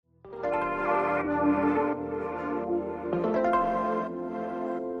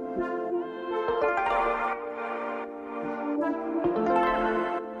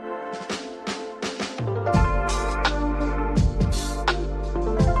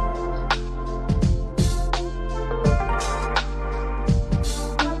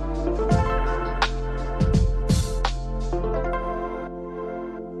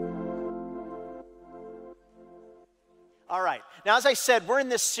Now, as I said, we're in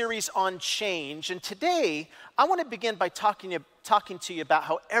this series on change, and today I want to begin by talking to you about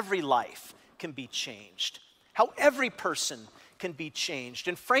how every life can be changed, how every person can be changed.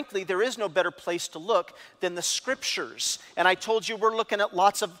 And frankly, there is no better place to look than the scriptures. And I told you we're looking at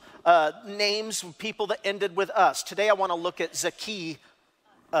lots of names of people that ended with us. Today I want to look at Zacchaeus.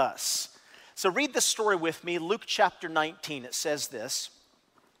 So read the story with me, Luke chapter 19. It says this: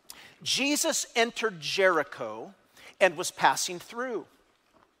 Jesus entered Jericho and was passing through.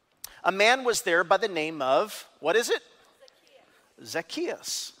 A man was there by the name of, what is it?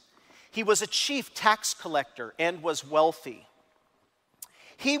 Zacchaeus. He was a chief tax collector and was wealthy.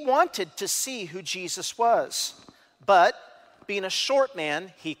 He wanted to see who Jesus was, but being a short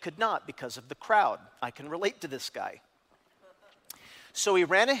man, he could not because of the crowd. I can relate to this guy. So he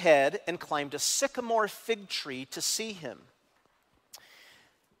ran ahead and climbed a sycamore fig tree to see him.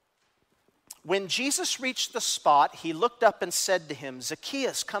 When Jesus reached the spot, he looked up and said to him,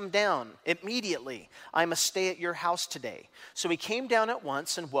 "Zacchaeus, come down immediately. I must stay at your house today." So he came down at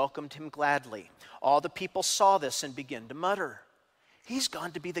once and welcomed him gladly. All the people saw this and began to mutter, "He's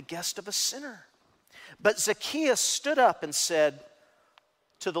gone to be the guest of a sinner." But Zacchaeus stood up and said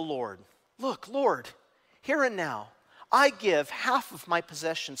to the Lord, "Look, Lord, here and now, I give half of my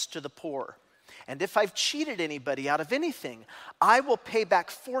possessions to the poor. And if I've cheated anybody out of anything, I will pay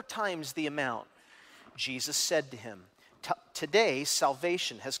back 4 times the amount." Jesus said to him, "Today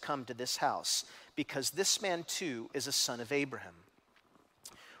salvation has come to this house, because this man too is a son of Abraham.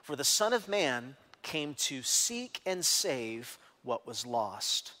 For the Son of Man came to seek and save what was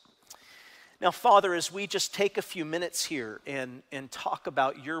lost." Now, Father, as we just take a few minutes here and talk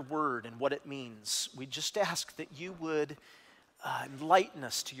about your word and what it means, we just ask that you would enlighten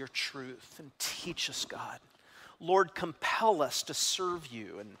us to your truth and teach us, God. Lord, compel us to serve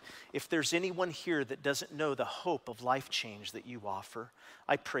you. And if there's anyone here that doesn't know the hope of life change that you offer,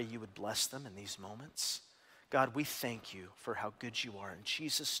 I pray you would bless them in these moments. God, we thank you for how good you are. In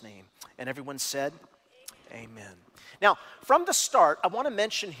Jesus' name. And everyone said, Amen. Now, from the start, I want to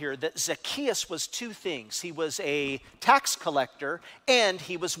mention here that Zacchaeus was 2 things. He was a tax collector and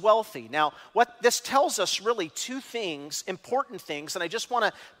he was wealthy. Now, what this tells us really 2 things, important things, and I just want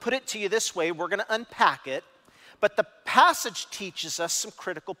to put it to you this way. We're going to unpack it, but the passage teaches us some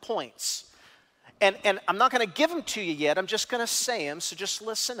critical points. And I'm not going to give them to you yet. I'm just going to say them, so just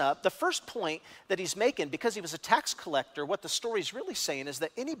listen up. The first point that he's making, because he was a tax collector, what the story's really saying is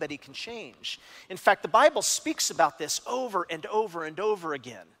that anybody can change. In fact, the Bible speaks about this over and over and over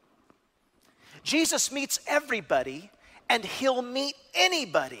again. Jesus meets everybody, and he'll meet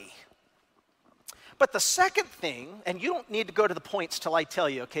anybody. But the second thing, and you don't need to go to the points till I tell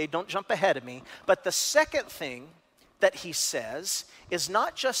you, okay? Don't jump ahead of me. But the second thing that he says is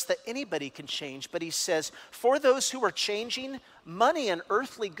not just that anybody can change, but he says, for those who are changing, money and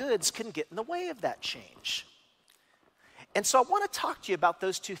earthly goods can get in the way of that change. And so I want to talk to you about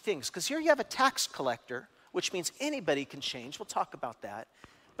those 2 things, because here you have a tax collector, which means anybody can change. We'll talk about that.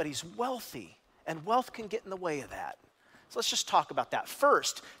 But he's wealthy, and wealth can get in the way of that. So let's just talk about that.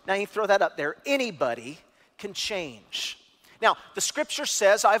 First, now you throw that up there, anybody can change. Now, the scripture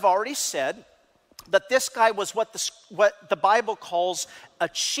says, I've already said, that this guy was what the Bible calls a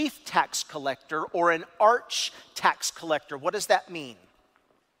chief tax collector or an arch tax collector. What does that mean?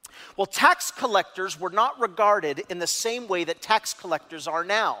 Well, tax collectors were not regarded in the same way that tax collectors are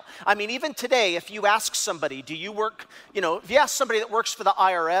now. I mean, even today, if you ask somebody, do you work, if you ask somebody that works for the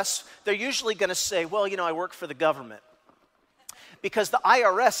IRS, they're usually going to say, well, I work for the government. Because the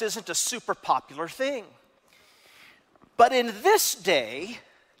IRS isn't a super popular thing. But in this day,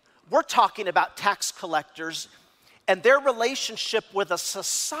 we're talking about tax collectors and their relationship with a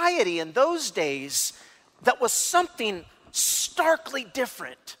society in those days that was something starkly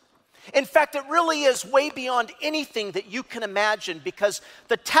different. In fact, it really is way beyond anything that you can imagine, because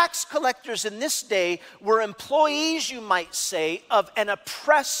the tax collectors in this day were employees, you might say, of an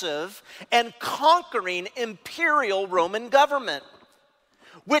oppressive and conquering imperial Roman government,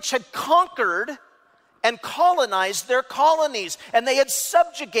 which had conquered and colonized their colonies, and they had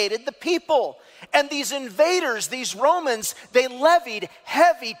subjugated the people. And these invaders, these Romans, they levied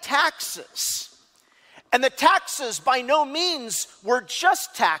heavy taxes. And the taxes by no means were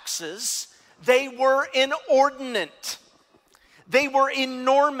just taxes, they were inordinate. They were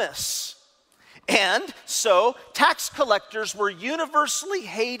enormous. And so tax collectors were universally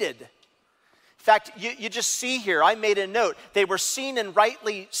hated. In fact, you just see here, I made a note, they were seen, and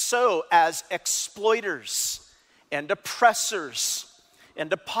rightly so, as exploiters and oppressors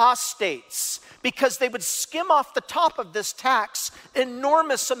and apostates, because they would skim off the top of this tax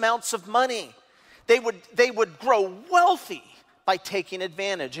enormous amounts of money. They would grow wealthy by taking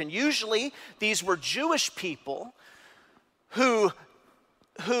advantage. And usually these were Jewish people who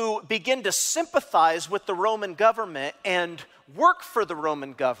begin to sympathize with the Roman government and work for the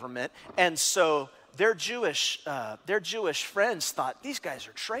Roman government. And so their Jewish friends thought, these guys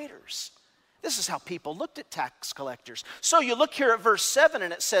are traitors. This is how people looked at tax collectors. So you look here at verse 7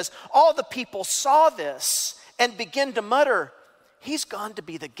 and it says, all the people saw this and begin to mutter, he's gone to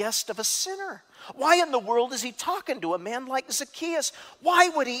be the guest of a sinner. Why in the world is he talking to a man like Zacchaeus? Why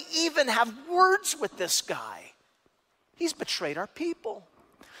would he even have words with this guy? He's betrayed our people.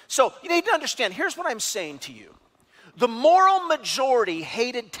 So you need to understand, here's what I'm saying to you. The moral majority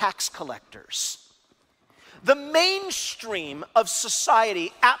hated tax collectors. The mainstream of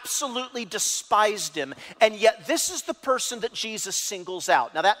society absolutely despised him, and yet this is the person that Jesus singles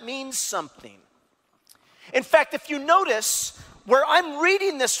out. Now that means something. In fact, if you notice, where I'm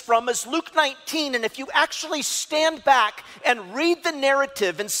reading this from is Luke 19, and if you actually stand back and read the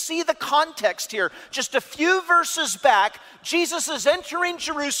narrative and see the context here, just a few verses back, Jesus is entering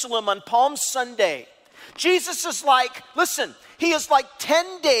Jerusalem on Palm Sunday. Jesus is like, listen, he is like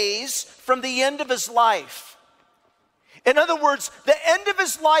 10 days from the end of his life. In other words, the end of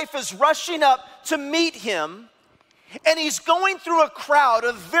his life is rushing up to meet him, and he's going through a crowd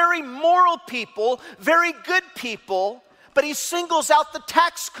of very moral people, very good people, but he singles out the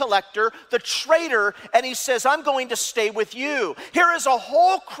tax collector, the traitor, and he says, I'm going to stay with you. Here is a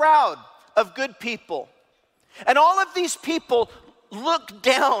whole crowd of good people, and all of these people look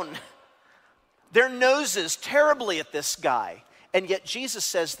down their noses terribly at this guy, and yet Jesus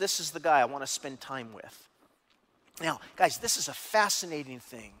says, this is the guy I want to spend time with. Now, guys, this is a fascinating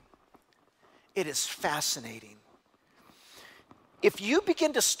thing. It is fascinating. If you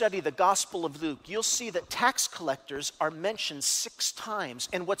begin to study the Gospel of Luke, you'll see that tax collectors are mentioned 6 times.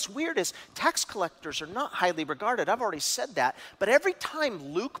 And what's weird is tax collectors are not highly regarded. I've already said that. But every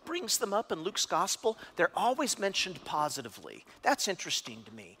time Luke brings them up in Luke's Gospel, they're always mentioned positively. That's interesting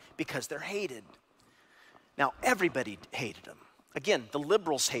to me because they're hated. Now, everybody hated them. Again, the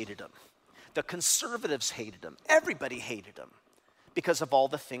liberals hated them. The conservatives hated him. Everybody hated him because of all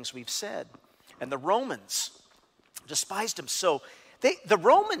the things we've said. And the Romans despised him. So the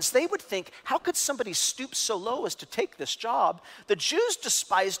Romans, they would think, how could somebody stoop so low as to take this job? The Jews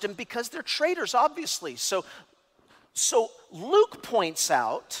despised him because they're traitors, obviously. So Luke points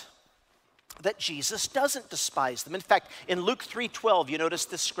out that Jesus doesn't despise them. In fact, in Luke 3:12, you notice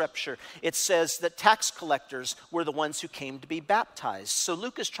this scripture. It says that tax collectors were the ones who came to be baptized. So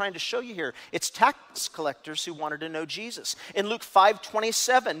Luke is trying to show you here, it's tax collectors who wanted to know Jesus. In Luke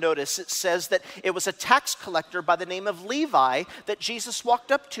 5:27, notice it says that it was a tax collector by the name of Levi that Jesus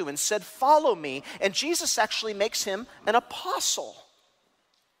walked up to and said, follow me. And Jesus actually makes him an apostle.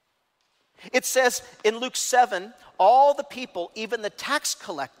 It says in Luke 7, all the people, even the tax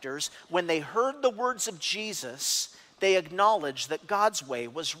collectors, when they heard the words of Jesus, they acknowledged that God's way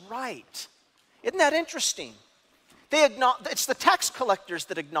was right. Isn't that interesting? It's the tax collectors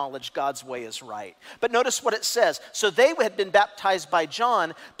that acknowledge God's way is right. But notice what it says. So they had been baptized by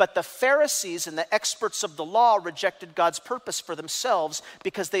John, but the Pharisees and the experts of the law rejected God's purpose for themselves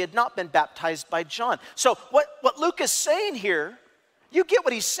because they had not been baptized by John. So what Luke is saying here, you get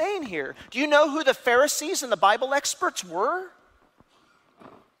what he's saying here. Do you know who the Pharisees and the Bible experts were?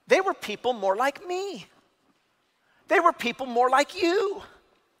 They were people more like me. They were people more like you.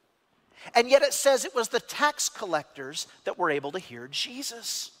 And yet it says it was the tax collectors that were able to hear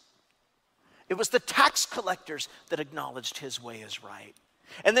Jesus. It was the tax collectors that acknowledged his way is right.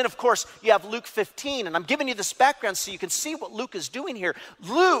 And then, of course, you have Luke 15, and I'm giving you this background so you can see what Luke is doing here.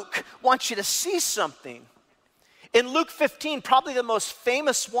 Luke wants you to see something. In Luke 15, probably the most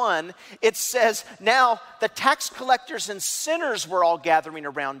famous one, it says, now the tax collectors and sinners were all gathering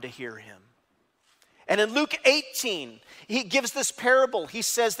around to hear him. And in Luke 18, he gives this parable. He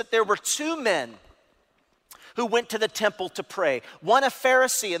says that there were 2 men who went to the temple to pray. One a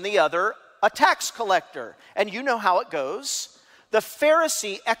Pharisee and the other a tax collector. And you know how it goes. The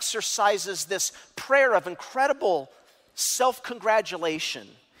Pharisee exercises this prayer of incredible self-congratulation.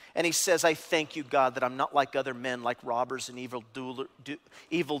 And he says, I thank you, God, that I'm not like other men, like robbers and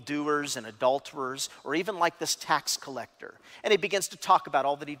evildoers and adulterers, or even like this tax collector. And he begins to talk about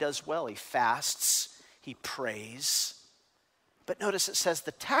all that he does well. He fasts, he prays. But notice it says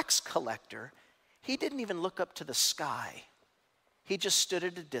the tax collector, he didn't even look up to the sky. He just stood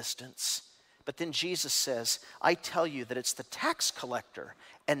at a distance. But then Jesus says, I tell you that it's the tax collector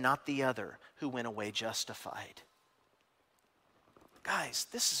and not the other who went away justified. Guys,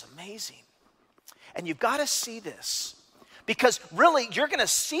 this is amazing. And you've got to see this Because really, you're going to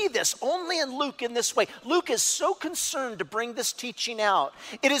see this only in Luke in this way. Luke is so concerned to bring this teaching out.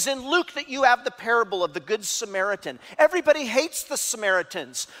 It is in Luke that you have the parable of the Good Samaritan. Everybody hates the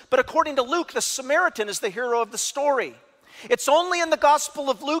Samaritans, but according to Luke, the Samaritan is the hero of the story. It's only in the Gospel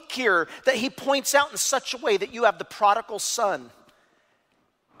of Luke here that he points out in such a way that you have the prodigal son,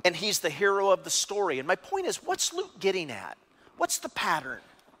 and he's the hero of the story. And my point is, what's Luke getting at? What's the pattern?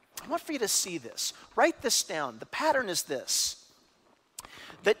 I want for you to see this. Write this down. The pattern is this: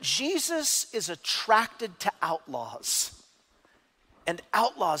 that Jesus is attracted to outlaws, and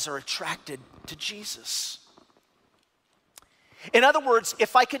outlaws are attracted to Jesus. In other words,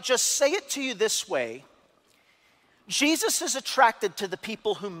 if I could just say it to you this way, Jesus is attracted to the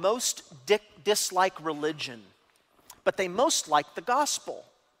people who most dislike religion, but they most like the gospel.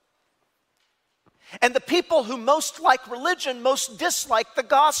 And the people who most like religion most dislike the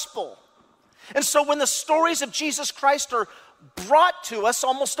gospel. And so when the stories of Jesus Christ are brought to us,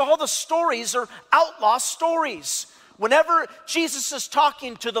 almost all the stories are outlaw stories. Whenever Jesus is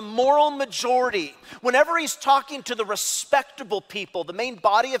talking to the moral majority, whenever he's talking to the respectable people, the main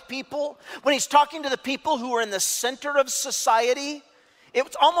body of people, when he's talking to the people who are in the center of society,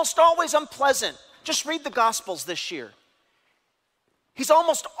 it's almost always unpleasant. Just read the Gospels this year. He's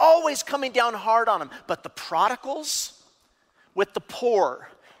almost always coming down hard on them. But the prodigals, with the poor,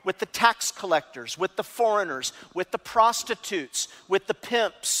 with the tax collectors, with the foreigners, with the prostitutes, with the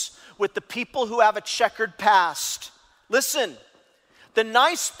pimps, with the people who have a checkered past. Listen, the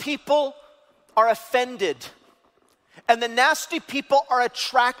nice people are offended, and the nasty people are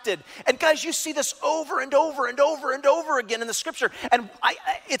attracted. And guys, you see this over and over and over and over again in the scripture. And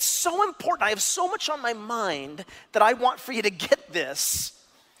it's so important. I have so much on my mind that I want for you to get this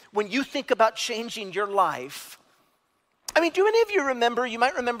when you think about changing your life. I mean, do any of you remember, you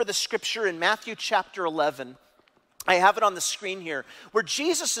might remember the scripture in Matthew chapter 11. I have it on the screen here, where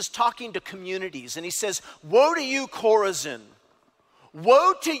Jesus is talking to communities, and he says, "Woe to you, Chorazin!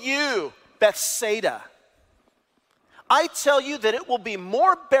 Woe to you, Bethsaida! I tell you that it will be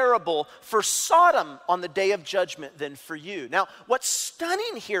more bearable for Sodom on the day of judgment than for you." Now, what's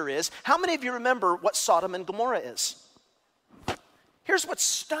stunning here is, how many of you remember what Sodom and Gomorrah is? Here's what's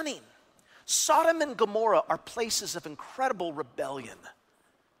stunning. Sodom and Gomorrah are places of incredible rebellion.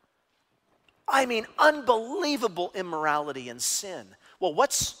 I mean, unbelievable immorality and sin. Well,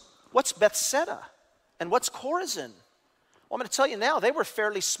 what's Bethsaida? And what's Chorazin? Well, I'm going to tell you now, they were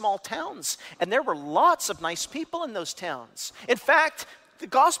fairly small towns, and there were lots of nice people in those towns. In fact, the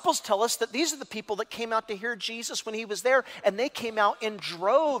Gospels tell us that these are the people that came out to hear Jesus when he was there, and they came out in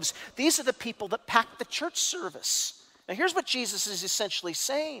droves. These are the people that packed the church service. Now, here's what Jesus is essentially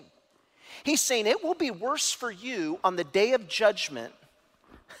saying. He's saying it will be worse for you on the day of judgment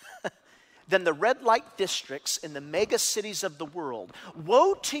than the red light districts in the mega cities of the world.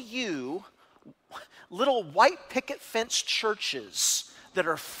 Woe to you, little white picket fence churches that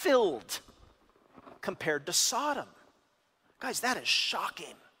are filled compared to Sodom. Guys, that is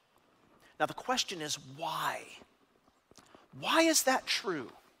shocking. Now the question is, why? Why is that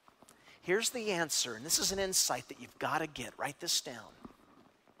true? Here's the answer, and this is an insight that you've got to get. Write this down.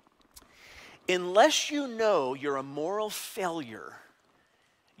 Unless you know you're a moral failure,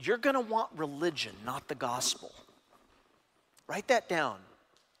 you're going to want religion, not the gospel. Write that down.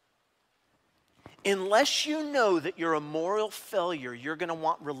 Unless you know that you're a moral failure, you're going to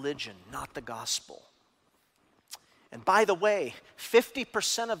want religion, not the gospel. And by the way,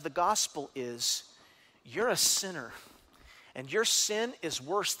 50% of the gospel is you're a sinner, and your sin is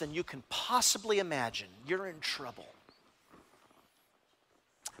worse than you can possibly imagine. You're in trouble.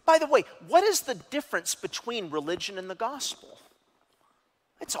 By the way, what is the difference between religion and the gospel?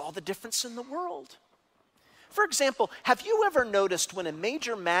 It's all the difference in the world. For example, have you ever noticed when a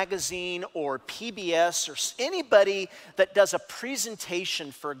major magazine or PBS or anybody that does a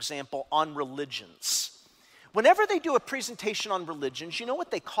presentation, for example, on religions, whenever they do a presentation on religions, you know what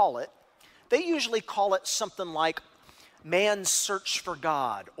they call it? They usually call it something like Man's Search for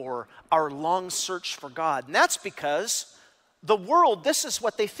God or Our Long Search for God. And that's because the world, this is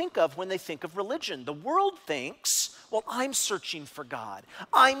what they think of when they think of religion. The world thinks, well, I'm searching for God.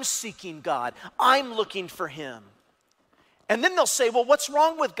 I'm seeking God. I'm looking for him. And then they'll say, well, what's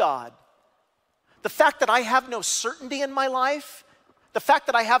wrong with God? The fact that I have no certainty in my life, the fact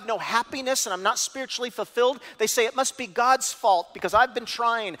that I have no happiness and I'm not spiritually fulfilled, they say it must be God's fault because I've been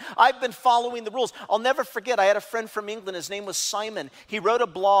trying. I've been following the rules. I'll never forget, I had a friend from England. His name was Simon. He wrote a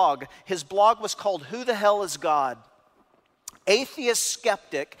blog. His blog was called Who the Hell is God? atheist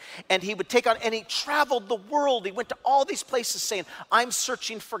skeptic, and he would take on, and he traveled the world. He went to all these places saying, I'm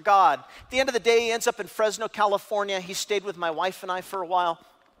searching for God. At the end of the day, he ends up in Fresno, California. He stayed with my wife and I for a while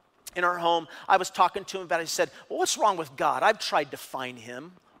in our home. I was talking to him about it. He said, well, what's wrong with God? I've tried to find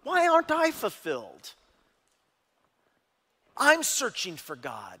him. Why aren't I fulfilled? I'm searching for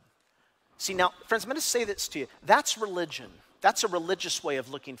God. See, now, friends, I'm going to say this to you. That's religion. That's a religious way of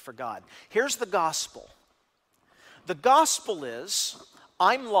looking for God. Here's the gospel. The gospel is,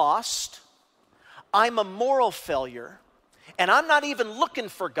 I'm lost, I'm a moral failure, and I'm not even looking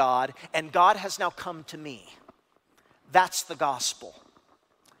for God, and God has now come to me. That's the gospel.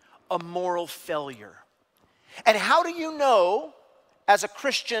 A moral failure. And how do you know, as a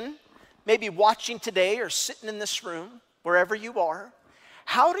Christian, maybe watching today or sitting in this room, wherever you are,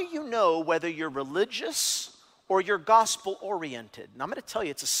 how do you know whether you're religious or you're gospel-oriented? And I'm going to tell you,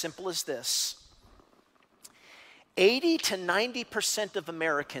 it's as simple as this. 80 to 90% of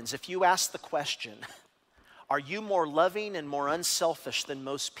Americans, if you ask the question, are you more loving and more unselfish than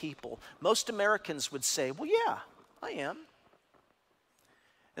most people? Most Americans would say, well, yeah, I am.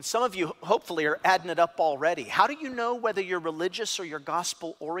 And some of you hopefully are adding it up already. How do you know whether you're religious or you're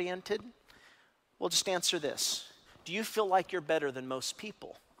gospel-oriented? Well, just answer this. Do you feel like you're better than most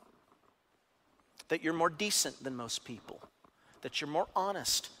people? That you're more decent than most people? That you're more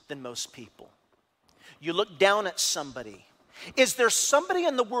honest than most people? You look down at somebody. Is there somebody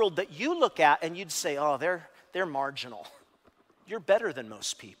in the world that you look at and you'd say, oh, they're marginal? You're better than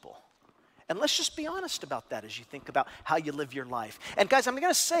most people. And let's just be honest about that as you think about how you live your life. And guys, I'm going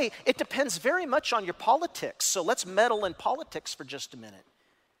to say it depends very much on your politics. So let's meddle in politics for just a minute.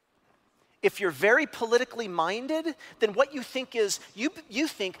 If you're very politically minded, then what you think is, you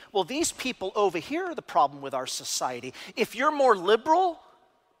think, well, these people over here are the problem with our society. If you're more liberal,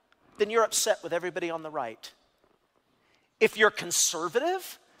 then you're upset with everybody on the right. If you're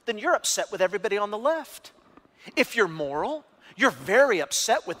conservative, then you're upset with everybody on the left. If you're moral, you're very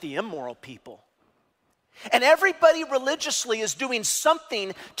upset with the immoral people. And everybody religiously is doing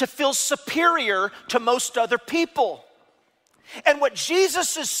something to feel superior to most other people. And what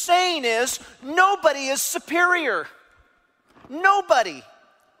Jesus is saying is, nobody is superior. Nobody.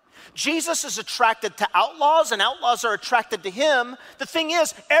 Jesus is attracted to outlaws, and outlaws are attracted to him. The thing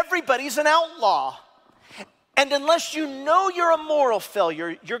is, everybody's an outlaw. And unless you know you're a moral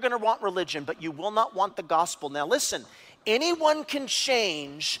failure, you're going to want religion, but you will not want the gospel. Now listen, anyone can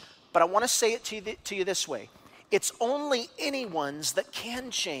change, but I want to say it to you this way. It's only anyone's that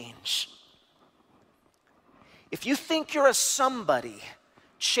can change. If you think you're a somebody,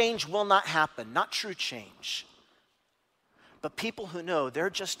 change will not happen, not true change. But people who know they're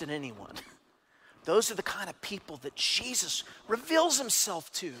just an anyone, those are the kind of people that Jesus reveals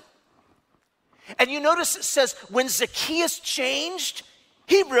himself to. And you notice it says, when Zacchaeus changed,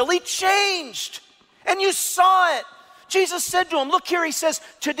 he really changed. And you saw it. Jesus said to him, look here, he says,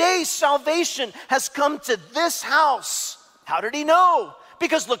 today salvation has come to this house. How did he know?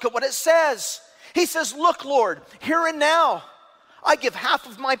 Because look at what it says. He says, look, Lord, here and now, I give half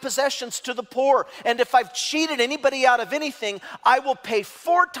of my possessions to the poor. And if I've cheated anybody out of anything, I will pay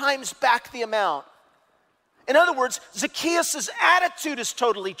 4 times back the amount. In other words, Zacchaeus' attitude is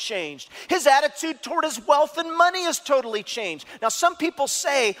totally changed. His attitude toward his wealth and money is totally changed. Now, some people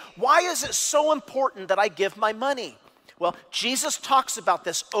say, why is it so important that I give my money? Well, Jesus talks about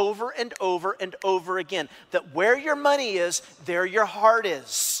this over and over and over again, that where your money is, there your heart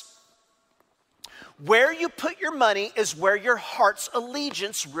is. Where you put your money is where your heart's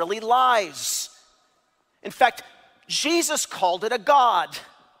allegiance really lies. In fact, Jesus called it a god.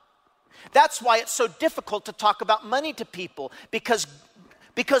 That's why it's so difficult to talk about money to people, because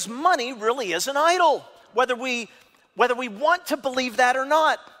money really is an idol, whether we want to believe that or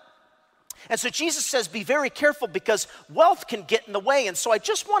not. And so Jesus says, be very careful because wealth can get in the way. And so I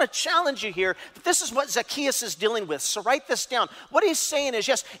just want to challenge you here that this is what Zacchaeus is dealing with. So write this down. What he's saying is,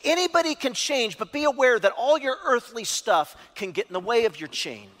 yes, anybody can change, but be aware that all your earthly stuff can get in the way of your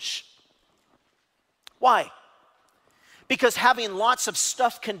change. Why? Because having lots of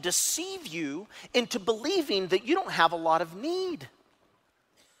stuff can deceive you into believing that you don't have a lot of need.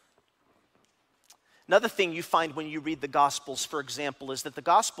 Another thing you find when you read the Gospels, for example, is that the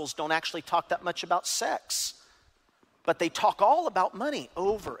Gospels don't actually talk that much about sex, but they talk all about money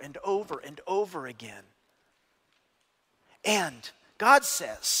over and over and over again. And God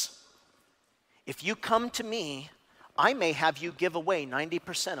says, if you come to me, I may have you give away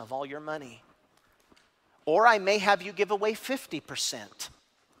 90% of all your money. Or I may have you give away 50%.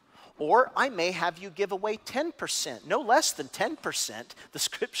 Or I may have you give away 10%, no less than 10%, the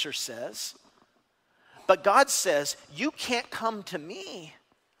scripture says. But God says, you can't come to me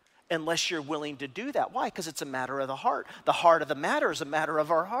unless you're willing to do that. Why? Because it's a matter of the heart. The heart of the matter is a matter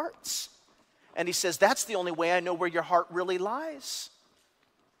of our hearts. And he says, that's the only way I know where your heart really lies.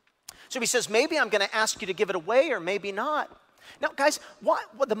 So he says, maybe I'm going to ask you to give it away or maybe not. Now, guys, well,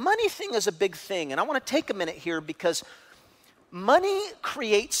 the money thing is a big thing. And I want to take a minute here because money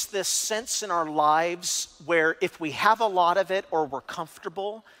creates this sense in our lives where if we have a lot of it or we're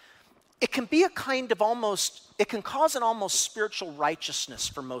comfortable, it can be a kind of it can cause an almost spiritual righteousness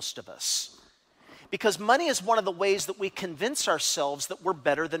for most of us. Because money is one of the ways that we convince ourselves that we're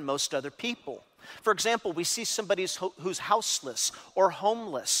better than most other people. For example, we see somebody who's houseless or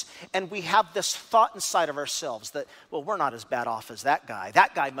homeless, and we have this thought inside of ourselves that, well, we're not as bad off as that guy.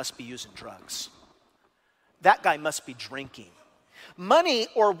 That guy must be using drugs. That guy must be drinking. Money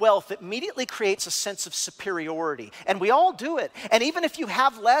or wealth immediately creates a sense of superiority, and we all do it. And even if you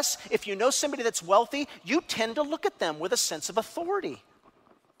have less, if you know somebody that's wealthy, you tend to look at them with a sense of authority.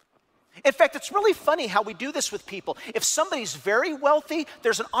 In fact, it's really funny how we do this with people. If somebody's very wealthy,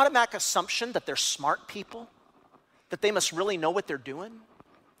 there's an automatic assumption that they're smart people, that they must really know what they're doing.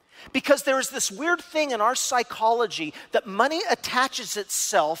 Because there is this weird thing in our psychology that money attaches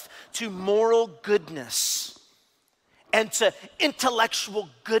itself to moral goodness and to intellectual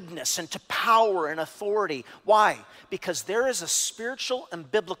goodness and to power and authority. Why? Because there is a spiritual and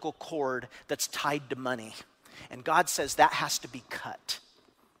biblical cord that's tied to money. And God says that has to be cut.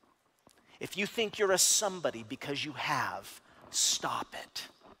 If you think you're a somebody because you have, stop it.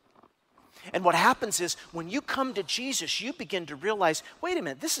 And what happens is when you come to Jesus, you begin to realize, wait a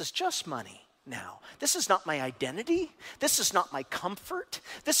minute, this is just money now. This is not my identity. This is not my comfort.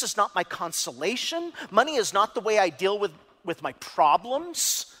 This is not my consolation. Money is not the way I deal with my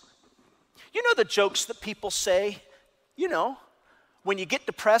problems. You know the jokes that people say, when you get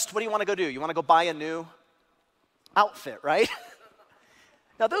depressed, what do you want to go do? You want to go buy a new outfit, right?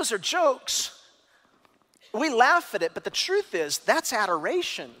 Now, those are jokes. We laugh at it, but the truth is, that's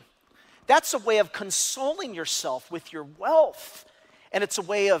adoration. That's a way of consoling yourself with your wealth. And it's a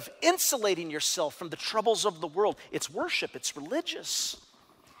way of insulating yourself from the troubles of the world. It's worship, it's religious.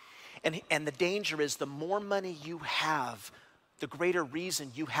 And the danger is the more money you have, the greater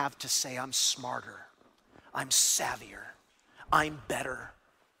reason you have to say, I'm smarter, I'm savvier, I'm better.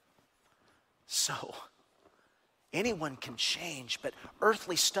 So, anyone can change, but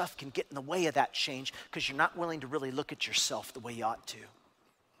earthly stuff can get in the way of that change because you're not willing to really look at yourself the way you ought to.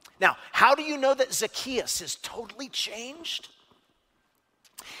 Now, how do you know that Zacchaeus is totally changed?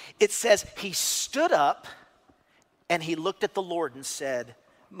 It says he stood up and he looked at the Lord and said,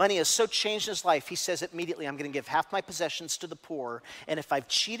 money has so changed his life, he says immediately, I'm going to give half my possessions to the poor, and if I've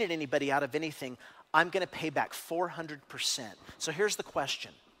cheated anybody out of anything, I'm going to pay back 400%. So here's the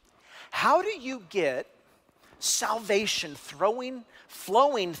question. How do you get salvation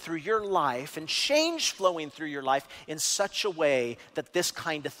flowing through your life and change flowing through your life in such a way that this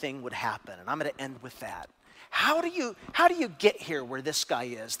kind of thing would happen? And I'm going to end with that. How do you get here where this guy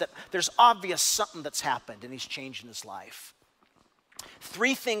is? That there's obvious something that's happened and he's changing his life.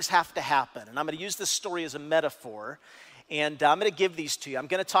 3 things have to happen, and I'm going to use this story as a metaphor, and I'm going to give these to you. I'm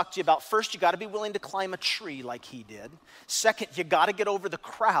going to talk to you about, first, you got to be willing to climb a tree like he did. Second, you got to get over the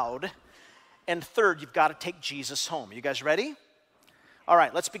crowd. And third, you've got to take Jesus home. Are you guys ready? All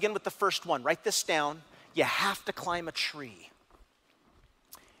right, let's begin with the first one. Write this down. You have to climb a tree.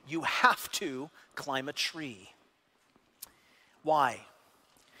 You have to climb a tree. Why?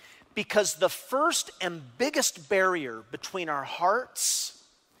 Because the first and biggest barrier between our hearts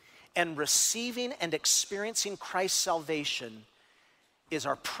and receiving and experiencing Christ's salvation is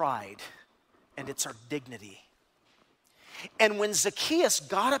our pride and it's our dignity. And when Zacchaeus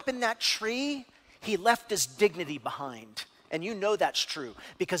got up in that tree, he left his dignity behind. And you know that's true.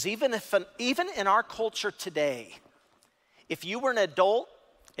 Because even in our culture today, if you were an adult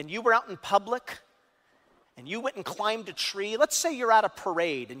and you were out in public and you went and climbed a tree, let's say you're at a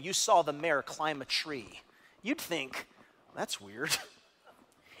parade and you saw the mayor climb a tree, you'd think, that's weird.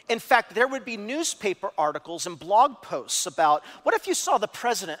 In fact, there would be newspaper articles and blog posts about, what if you saw the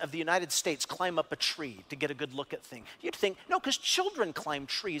president of the United States climb up a tree to get a good look at things? You'd think, no, because children climb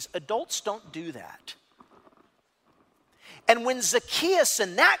trees. Adults don't do that. And when Zacchaeus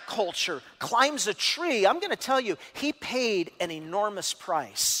in that culture climbs a tree, I'm going to tell you, he paid an enormous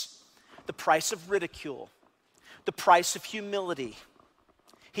price. The price of ridicule, the price of humility.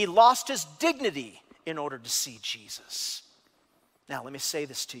 He lost his dignity in order to see Jesus. Now, let me say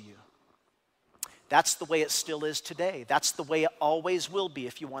this to you. That's the way it still is today. That's the way it always will be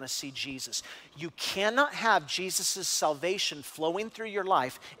if you want to see Jesus. You cannot have Jesus' salvation flowing through your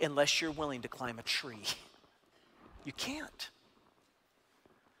life unless you're willing to climb a tree. You can't.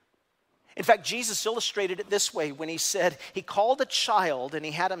 In fact, Jesus illustrated it this way when he said, he called a child and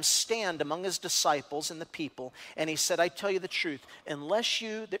he had him stand among his disciples and the people, and he said, I tell you the truth, unless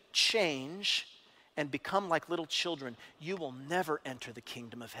you change and become like little children, you will never enter the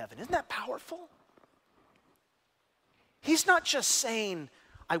kingdom of heaven. Isn't that powerful? He's not just saying,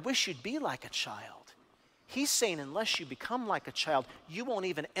 I wish you'd be like a child. He's saying, unless you become like a child, you won't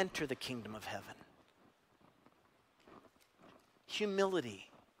even enter the kingdom of heaven.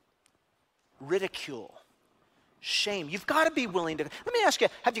 Humility, ridicule, shame. You've got to be willing to. Let me ask you,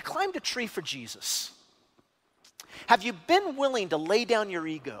 have you climbed a tree for Jesus? Have you been willing to lay down your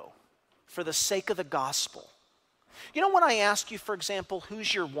ego for the sake of the gospel? You know, when I ask you, for example,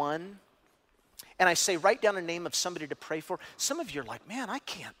 who's your one? And I say, write down a name of somebody to pray for. Some of you are like, man, I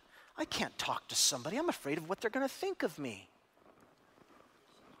can't talk to somebody. I'm afraid of what they're going to think of me.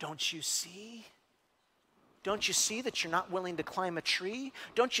 Don't you see? Don't you see that you're not willing to climb a tree?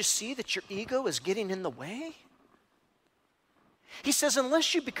 Don't you see that your ego is getting in the way? He says,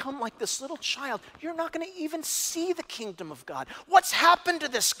 unless you become like this little child, you're not going to even see the kingdom of God. What's happened to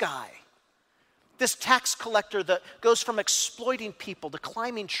this guy? This tax collector that goes from exploiting people to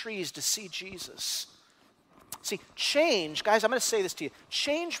climbing trees to see Jesus. See, change, guys, I'm going to say this to you.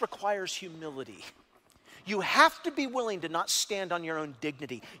 Change requires humility. You have to be willing to not stand on your own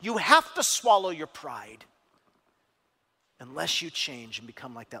dignity. You have to swallow your pride. Unless you change and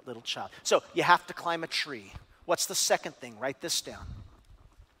become like that little child. So you have to climb a tree. What's the second thing? Write this down.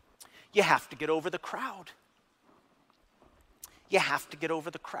 You have to get over the crowd. You have to get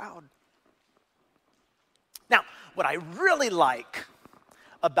over the crowd. Now, what I really like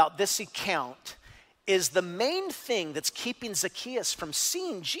about this account is the main thing that's keeping Zacchaeus from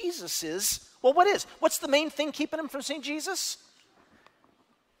seeing Jesus is, well, what is? What's the main thing keeping him from seeing Jesus?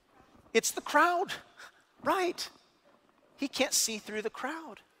 It's the crowd, right? He can't see through the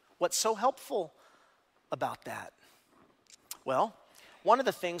crowd. What's so helpful about that? Well, one of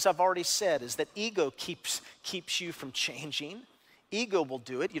the things I've already said is that ego keeps you from changing. Ego will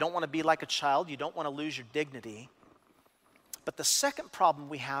do it. You don't want to be like a child. You don't want to lose your dignity. But the second problem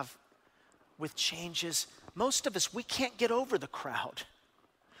we have with change is most of us, we can't get over the crowd.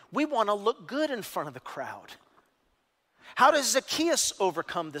 We want to look good in front of the crowd. How does Zacchaeus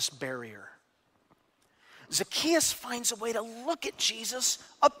overcome this barrier? Zacchaeus finds a way to look at Jesus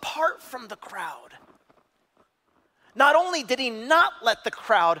apart from the crowd. Not only did he not let the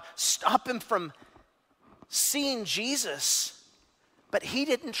crowd stop him from seeing Jesus, but he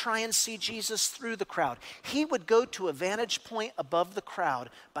didn't try and see Jesus through the crowd. He would go to a vantage point above the crowd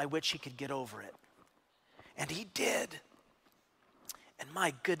by which he could get over it. And he did. And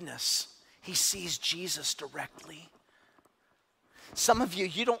my goodness, he sees Jesus directly. Some of you,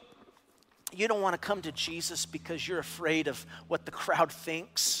 you don't want to come to Jesus because you're afraid of what the crowd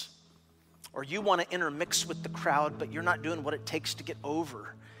thinks, or you want to intermix with the crowd, but you're not doing what it takes to get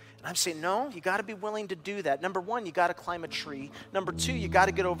over. And I'm saying, no, you got to be willing to do that. Number one, you got to climb a tree. Number two, you got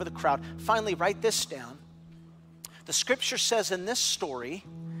to get over the crowd. Finally, write this down. The scripture says in this story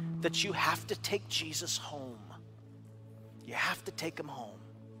that you have to take Jesus home. You have to take him home.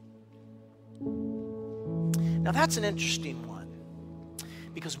 Now that's an interesting one.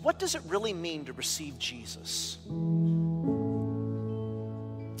 Because what does it really mean to receive Jesus?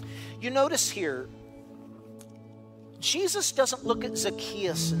 You notice here, Jesus doesn't look at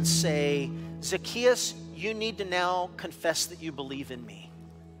Zacchaeus and say, Zacchaeus, you need to now confess that you believe in me.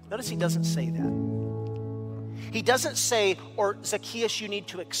 Notice he doesn't say that. He doesn't say, or Zacchaeus, you need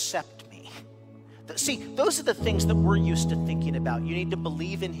to accept me. See, those are the things that we're used to thinking about. You need to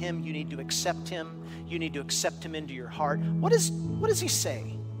believe in him. You need to accept him. You need to accept him into your heart. What does he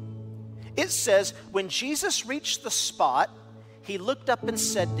say? It says, when Jesus reached the spot, he looked up and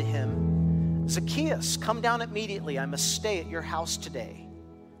said to him, Zacchaeus, come down immediately. I must stay at your house today.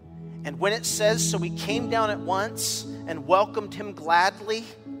 And when it says, so he came down at once and welcomed him gladly.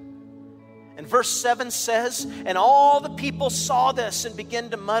 And verse 7 says, and all the people saw this and began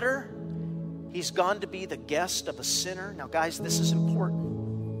to mutter, he's gone to be the guest of a sinner. Now, guys, this is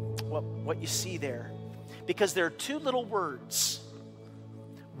important, what you see there. Because there are two little words,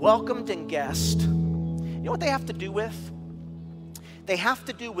 welcomed and guest. You know what they have to do with? They have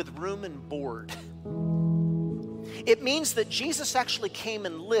to do with room and board. It means that Jesus actually came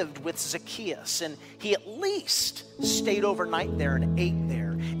and lived with Zacchaeus, and he at least stayed overnight there and ate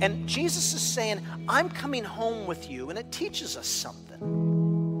there. And Jesus is saying, I'm coming home with you, and it teaches us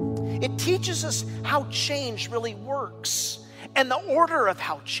something. It teaches us how change really works and the order of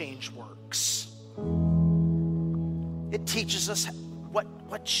how change works. It teaches us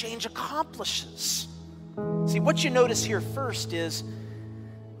what change accomplishes. See, what you notice here first is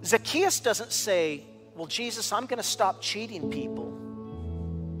Zacchaeus doesn't say, well, Jesus, I'm going to stop cheating people.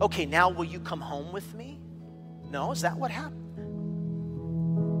 Okay, now will you come home with me? No, is that what happened?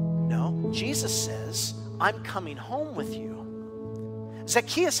 No, Jesus says, I'm coming home with you.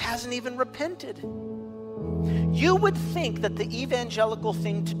 Zacchaeus hasn't even repented. You would think that the evangelical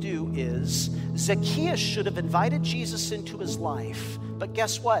thing to do is Zacchaeus should have invited Jesus into his life. But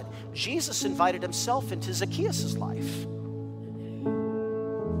guess what? Jesus invited himself into Zacchaeus' life.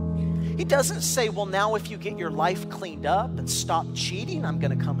 He doesn't say, well, now if you get your life cleaned up and stop cheating, I'm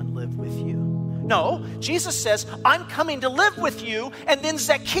going to come and live with you. No, Jesus says, I'm coming to live with you. And then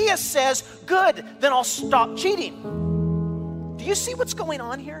Zacchaeus says, good, then I'll stop cheating. Do you see what's going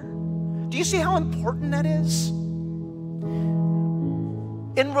on here? Do you see how important that is?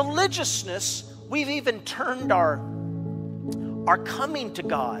 In religiousness, we've even turned our coming to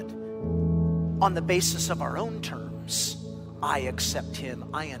God on the basis of our own terms. I accept him,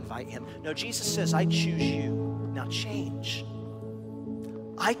 I invite him. No, Jesus says, I choose you. Now change.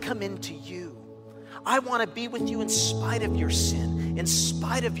 I come into you. I want to be with you in spite of your sin, in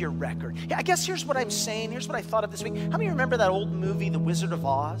spite of your record. Yeah, I guess here's what I'm saying. Here's what I thought of this week. How many remember that old movie, The Wizard of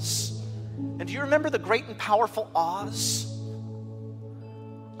Oz? And do you remember the great and powerful Oz?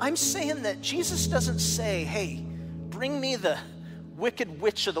 I'm saying that Jesus doesn't say, hey, bring me the wicked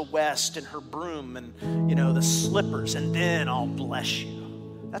witch of the West and her broom and, the slippers, and then I'll bless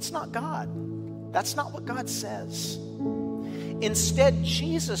you. That's not God. That's not what God says. Instead,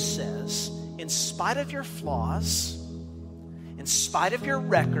 Jesus says, in spite of your flaws, in spite of your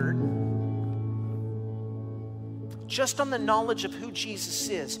record, just on the knowledge of who Jesus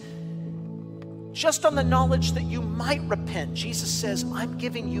is, just on the knowledge that you might repent, Jesus says, I'm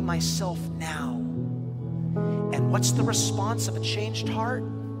giving you myself now. And what's the response of a changed heart?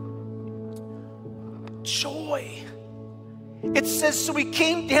 Joy. It says, so he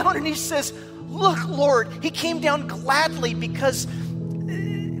came down and he says, look, Lord, he came down gladly because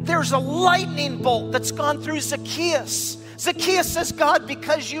there's a lightning bolt that's gone through Zacchaeus. Zacchaeus says, God,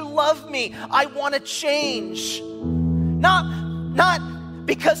 because you love me, I want to change. Not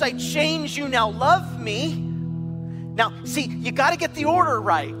because I change, you now love me. Now, see, you got to get the order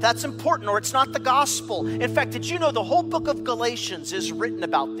right. That's important, or it's not the gospel. In fact, did you know the whole book of Galatians is written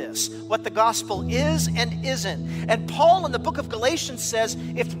about this, what the gospel is and isn't. And Paul in the book of Galatians says,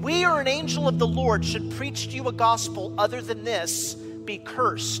 if we or an angel of the Lord should preach to you a gospel other than this, be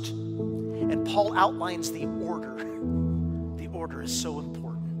cursed. And Paul outlines the order. The order is so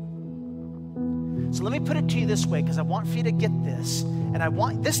important. So let me put it to you this way, because I want for you to get this. And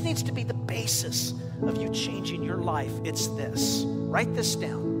this needs to be the basis of you changing your life. It's this. Write this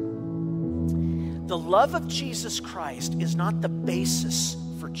down. The love of Jesus Christ is not the basis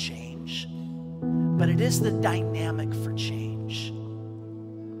for change, but it is the dynamic for change.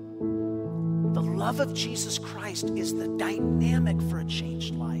 The love of Jesus Christ is the dynamic for a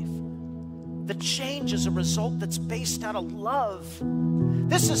changed life. The change is a result that's based out of love.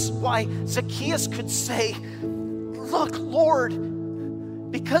 This is why Zacchaeus could say, look, Lord,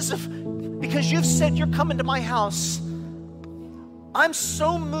 because you've said you're coming to my house, I'm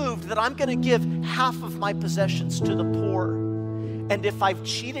so moved that I'm going to give half of my possessions to the poor. And if I've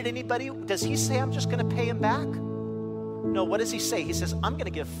cheated anybody, does he say I'm just going to pay him back? No, what does he say? He says, I'm going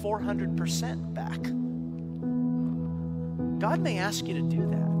to give 400% back. God may ask you to do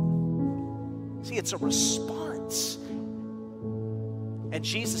that. See, it's a response. And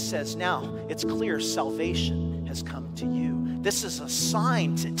Jesus says, now it's clear salvation has come to you. This is a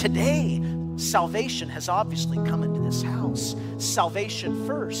sign. Today, salvation has obviously come into this house. Salvation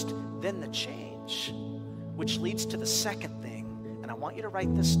first, then the change, which leads to the second thing. And I want you to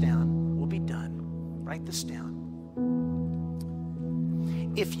write this down. We'll be done. Write this down.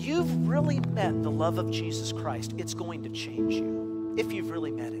 If you've really met the love of Jesus Christ, it's going to change you. If you've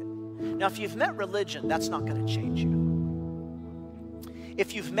really met it. Now, if you've met religion, that's not going to change you.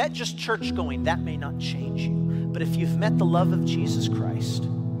 If you've met just church going, that may not change you. But if you've met the love of Jesus Christ,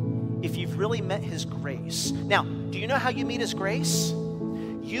 if you've really met his grace. Now, do you know how you meet his grace?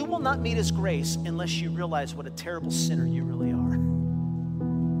 You will not meet his grace unless you realize what a terrible sinner you really are.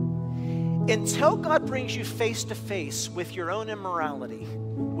 Until God brings you face to face with your own immorality,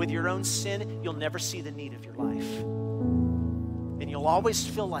 with your own sin, you'll never see the need of your life. And you'll always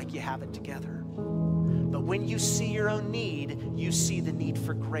feel like you have it together. But when you see your own need, you see the need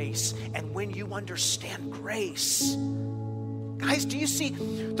for grace. And when you understand grace, Guys, do you see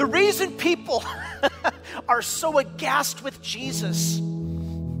the reason people are so aghast with Jesus?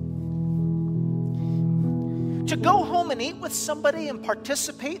 To go home and eat with somebody and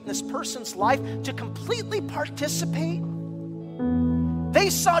participate in this person's life, to completely participate. They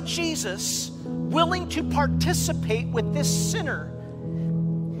saw Jesus willing to participate with this sinner.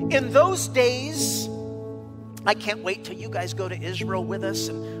 In those days, I can't wait till you guys go to Israel with us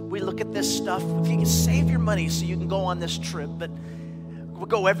and we look at this stuff. If you can save your money so you can go on this trip, but we'll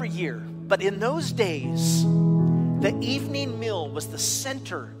go every year. But in those days, the evening meal was the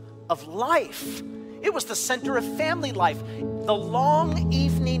center of life. It was the center of family life. The long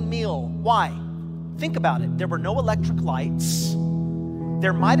evening meal. Why? Think about it. There were no electric lights.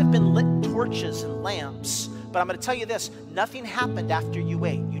 There might have been lit torches and lamps. But I'm going to tell you this. Nothing happened after you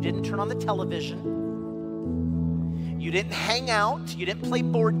ate. You didn't turn on the television. You didn't hang out. You didn't play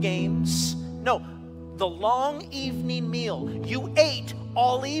board games. No. The long evening meal. You ate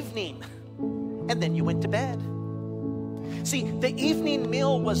all evening. And then you went to bed. See, the evening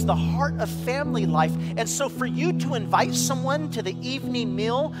meal was the heart of family life. And so for you to invite someone to the evening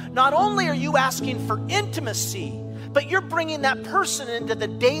meal, not only are you asking for intimacy, but you're bringing that person into the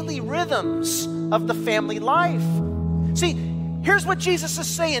daily rhythms of the family life. See, here's what Jesus is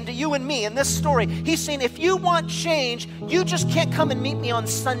saying to you and me in this story. He's saying, if you want change, you just can't come and meet me on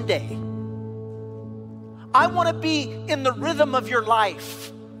Sunday. I want to be in the rhythm of your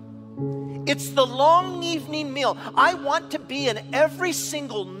life. It's the long evening meal. I want to be in every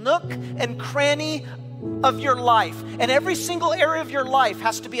single nook and cranny of your life. And every single area of your life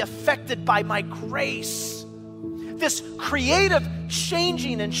has to be affected by my grace. This creative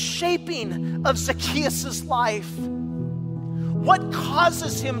changing and shaping of Zacchaeus' life. What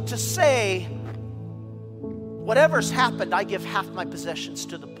causes him to say, whatever's happened, I give half my possessions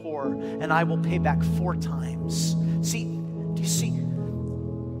to the poor and I will pay back 4 times. See, do you see?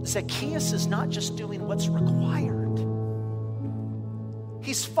 Zacchaeus is not just doing what's required.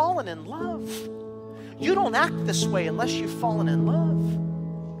 He's fallen in love. You don't act this way unless you've fallen in love.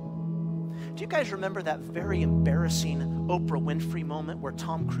 Do you guys remember that very embarrassing Oprah Winfrey moment where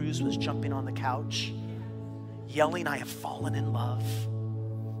Tom Cruise was jumping on the couch, yelling, "I have fallen in love"?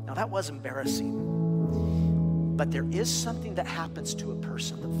 Now that was embarrassing. But there is something that happens to a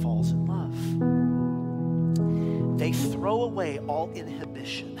person that falls in love. They throw away all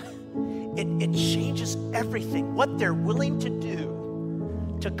inhibition. It changes everything. What they're willing to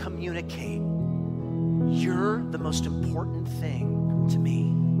do to communicate. You're the most important thing to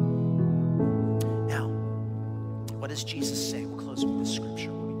me. Now, what does Jesus say? We'll close with this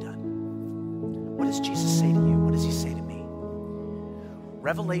scripture. We'll be done. What does Jesus say to you? What does he say to me?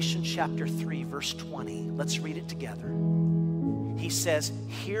 Revelation chapter 3, verse 20. Let's read it together. He says,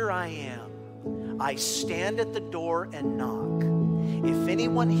 "Here I am. I stand at the door and knock. If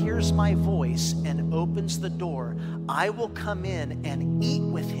anyone hears my voice and opens the door, I will come in and eat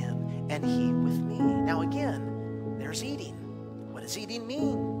with him and he with me." Now again, there's eating. What does eating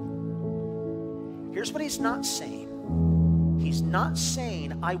mean? Here's what he's not saying. He's not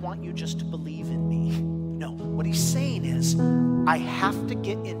saying, I want you just to believe in me. No, what he's saying is, I have to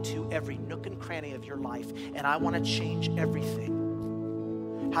get into every nook and cranny of your life and I want to change everything.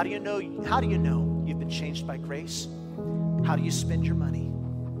 How do you know you've been changed by grace? How do you spend your money?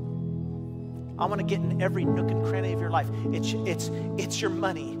 I want to get in every nook and cranny of your life. It's your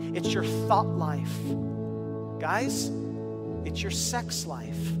money. It's your thought life. Guys, it's your sex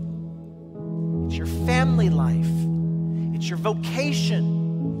life. It's your family life. It's your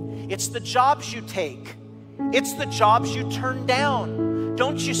vocation. It's the jobs you take. It's the jobs you turn down.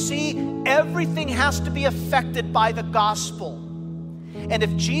 Don't you see? Everything has to be affected by the gospel. And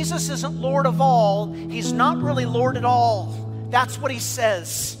if Jesus isn't Lord of all, he's not really Lord at all. That's what he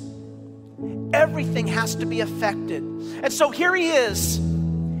says. Everything has to be affected. And so here he is.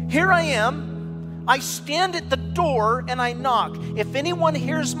 Here I am. I stand at the door and I knock. If anyone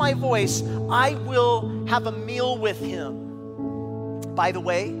hears my voice, I will have a meal with him. By the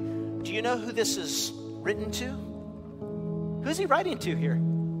way, do you know who this is written to? Who's he writing to here?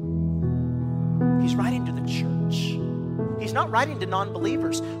 He's writing to the church. He's not writing to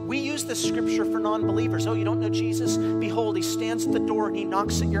non-believers. We use this scripture for non-believers. Oh, you don't know Jesus? Behold, he stands at the door and he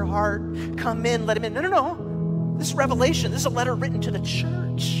knocks at your heart. Come in, let him in. No. This is Revelation. This is a letter written to the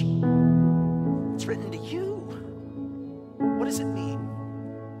church. It's written to you. What does it mean?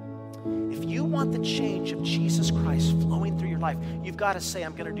 If you want the change of Jesus Christ flowing through your life, you've got to say,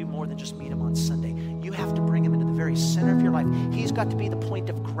 I'm going to do more than just meet him on Sunday. You have to bring him into the very center of your life. He's got to be the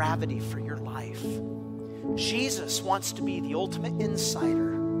point of gravity for your life. Jesus wants to be the ultimate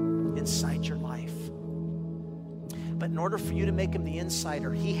insider inside your life. But in order for you to make him the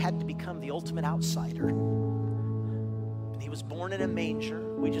insider, he had to become the ultimate outsider. And he was born in a manger.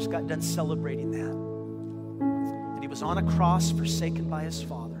 We just got done celebrating that. And he was on a cross, forsaken by his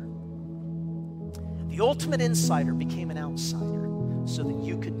Father. The ultimate insider became an outsider so that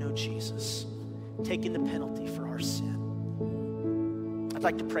you could know Jesus, taking the penalty for our sin. I'd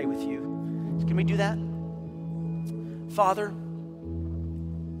like to pray with you. Can we do that? Father,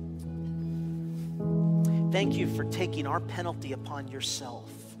 thank you for taking our penalty upon yourself.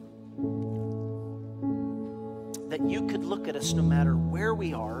 That you could look at us no matter where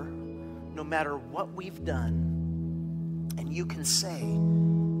we are, no matter what we've done, and you can say,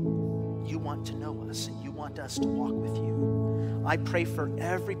 you want to know us and you want us to walk with you. I pray for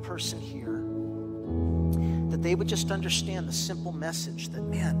every person here that they would just understand the simple message that,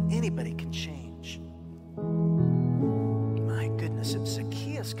 man, anybody can change. My goodness, if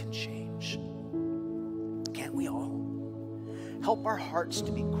Zacchaeus can change, can't we all? Help our hearts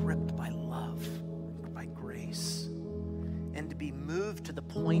to be gripped by love, by grace, and to be moved to the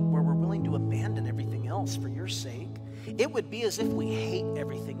point where we're willing to abandon everything else for your sake. It would be as if we hate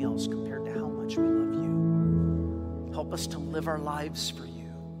everything else compared to how much we love you. Help us to live our lives for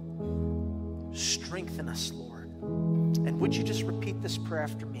you. Strengthen us, Lord. And would you just repeat this prayer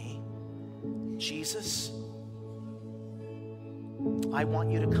after me? Jesus, I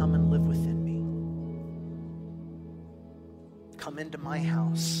want you to come and live within me. Come into my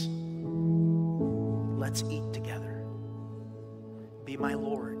house. Let's eat together. Be my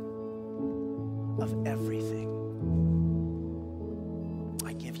Lord of everything.